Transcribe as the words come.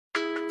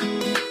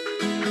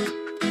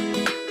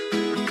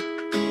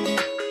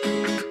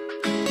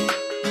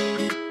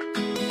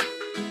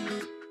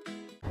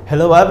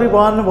Hello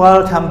everyone,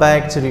 welcome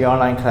back to the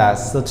online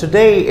class. So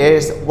today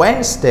is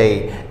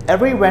Wednesday.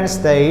 Every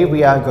Wednesday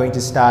we are going to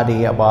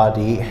study about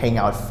the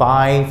Hangout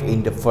 5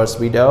 in the first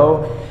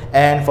video,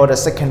 and for the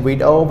second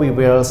video we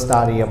will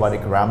study about the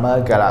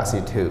Grammar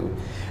Galaxy 2.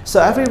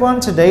 So everyone,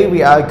 today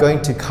we are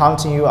going to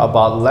continue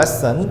about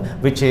lesson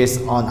which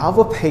is on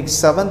our page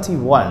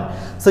 71.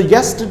 So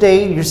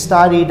yesterday you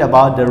studied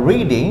about the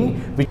reading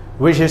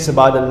which is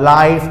about the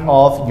life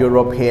of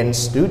European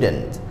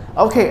student.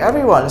 Okay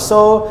everyone,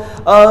 so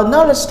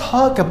now let's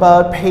talk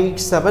about page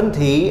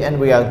 70 and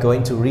we are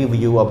going to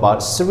review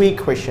about 3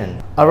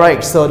 questions.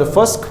 Alright, so the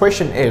first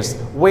question is,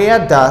 where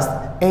does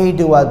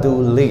Eduardo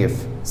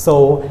live?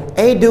 So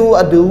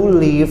Eduardo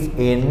live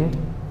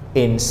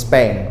in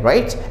Spain,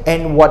 right?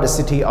 And what the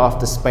city of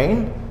the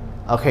Spain?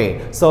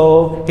 Okay,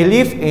 so he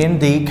lives in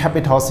the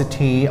capital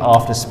city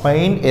of the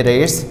Spain, it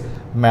is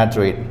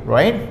Madrid,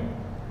 right?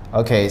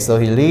 Okay, so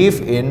he lives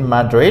in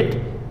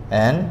Madrid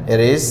and it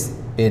is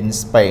in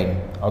Spain.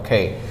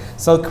 Okay,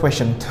 so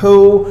question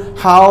 2,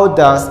 how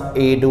does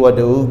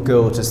Eduardo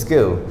go to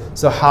school?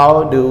 So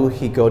how do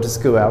he go to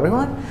school,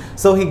 everyone?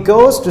 So he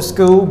goes to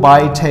school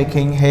by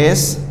taking the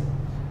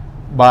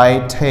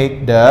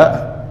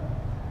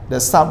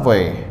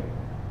subway.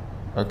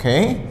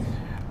 Okay,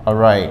 all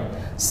right.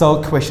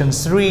 So question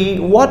 3,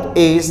 what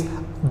is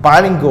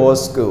bilingual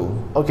school?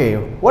 Okay,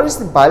 what is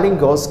the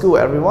bilingual school,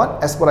 everyone?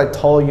 As what I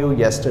told you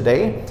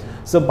yesterday.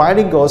 So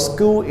bilingual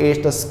school is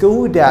the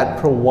school that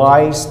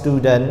provides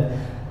students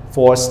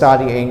for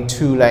studying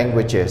 2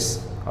 languages.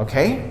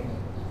 Okay.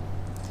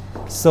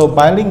 So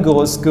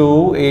bilingual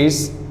school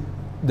is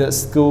the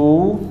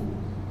school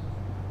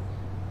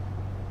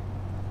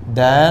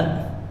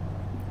that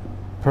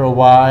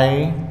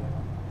provide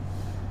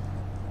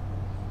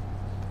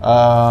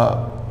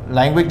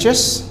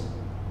languages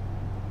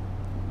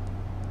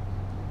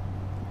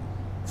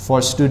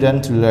for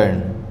students to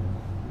learn.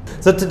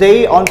 So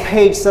today on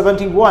page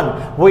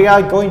 71, we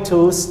are going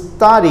to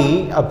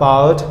study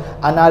about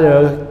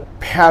another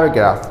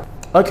paragraph.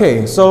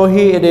 Okay, so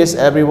here it is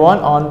everyone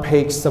on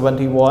page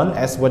 71.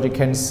 As what you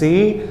can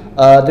see,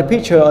 the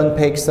picture on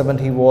page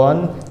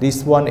 71,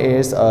 this one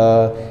is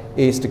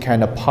the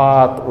kind of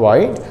park,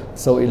 right?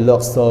 So it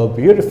looks so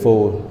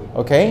beautiful,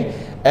 okay?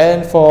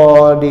 And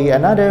for the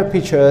another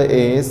picture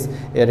is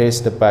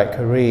the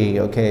bakery.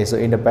 Okay, so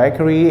in the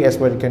bakery, as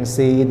what you can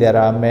see, there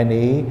are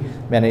many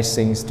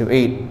things to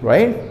eat,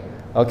 right?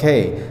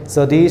 Okay,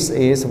 so this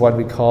is what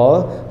we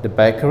call the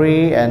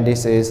bakery, and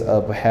this is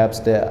perhaps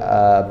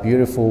the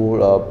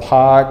beautiful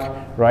park,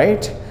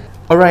 right?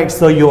 Alright,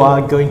 so you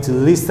are going to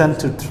listen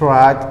to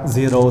track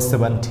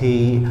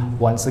 070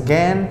 once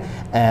again,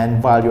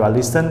 and while you are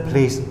listening,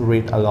 please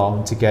read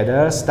along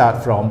together.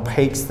 Start from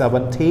page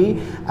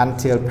 70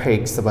 until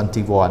page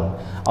 71.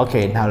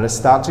 Okay, now let's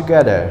start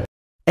together.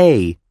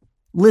 A.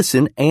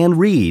 Listen and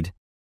read.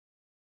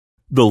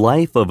 The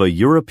life of a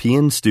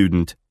European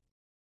student.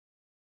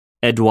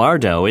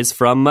 Eduardo is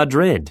from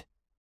Madrid.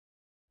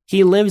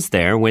 He lives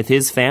there with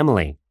his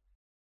family.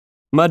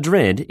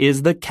 Madrid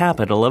is the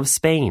capital of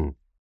Spain.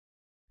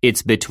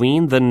 It's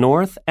between the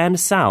north and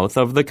south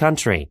of the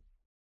country.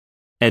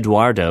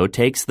 Eduardo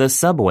takes the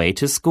subway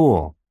to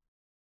school.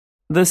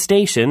 The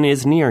station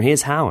is near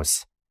his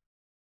house.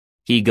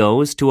 He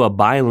goes to a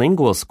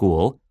bilingual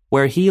school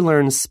where he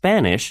learns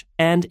Spanish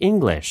and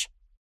English.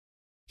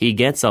 He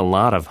gets a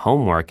lot of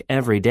homework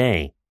every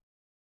day.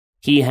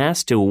 He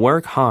has to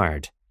work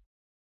hard.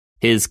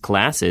 His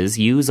classes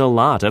use a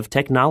lot of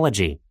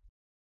technology.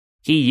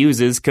 He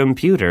uses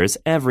computers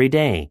every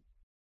day.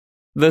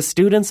 The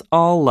students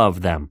all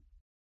love them.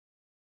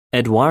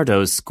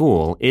 Eduardo's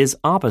school is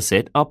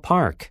opposite a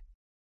park.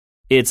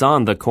 It's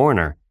on the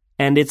corner,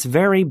 and it's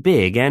very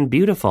big and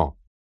beautiful.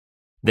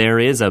 There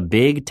is a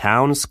big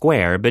town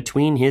square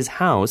between his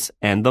house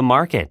and the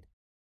market.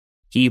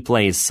 He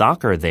plays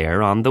soccer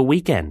there on the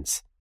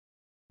weekends.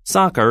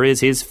 Soccer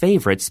is his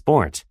favorite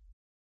sport.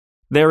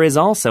 There is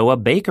also a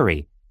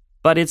bakery,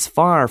 but it's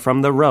far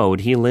from the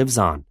road he lives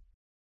on.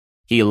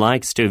 He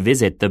likes to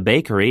visit the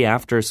bakery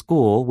after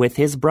school with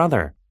his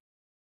brother.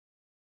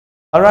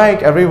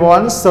 Alright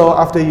everyone, so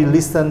after you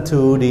listen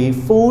to the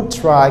full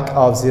track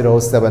of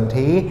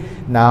 070,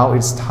 now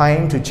it's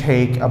time to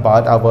check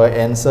about our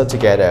answer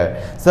together.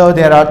 So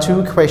there are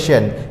 2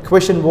 questions.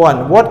 Question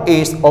 1, what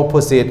is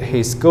opposite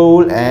his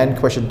school? And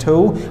question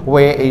 2,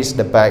 where is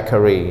the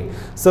bakery?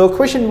 So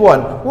question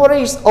 1, what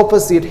is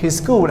opposite his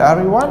school,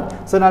 everyone?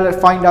 So now let's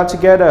find out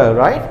together,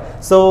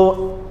 right?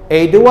 So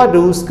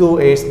Eduardo's school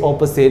is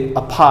opposite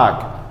a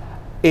park.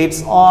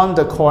 It's on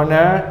the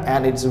corner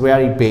and it's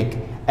very big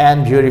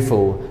and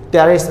beautiful.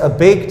 There is a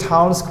big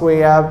town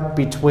square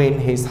between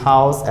his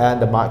house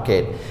and the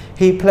market.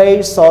 He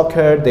plays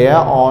soccer there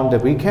on the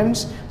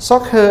weekends.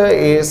 Soccer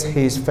is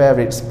his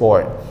favorite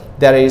sport.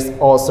 There is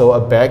also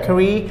a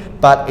bakery,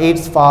 but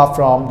it's far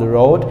from the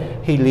road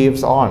he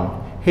lives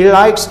on. He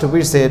likes to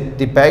visit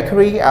the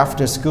bakery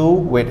after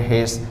school with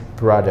his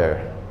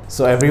brother.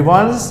 So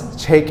everyone's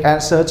check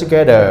answer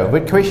together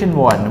with question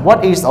 1.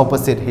 What is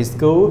opposite his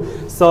school?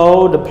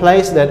 So the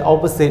place that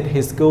opposite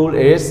his school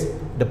is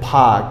the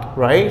park,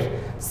 right?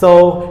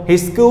 So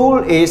his school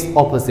is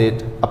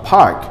opposite a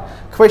park.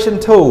 Question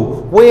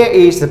 2, where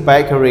is the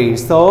bakery?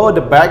 So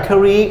the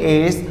bakery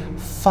is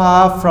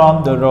far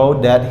from the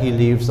road that he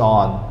lives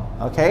on.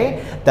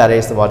 Okay, that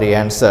is what the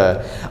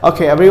answer.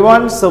 Okay,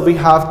 everyone, so we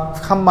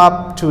have come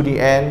up to the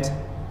end.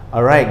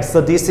 Alright,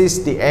 so this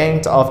is the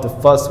end of the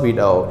first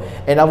video.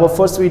 In our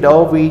first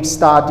video, we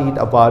studied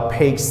about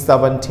page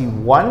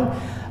 71,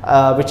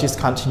 which is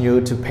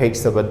continued to page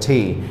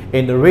 70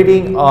 in the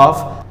reading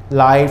of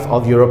Life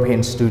of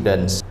European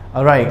Students.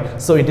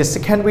 Alright, so in the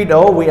second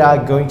video, we are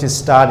going to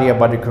study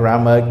about the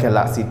grammar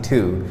Galaxy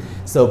 2.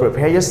 So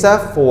prepare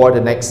yourself for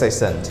the next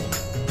session.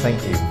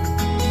 Thank you.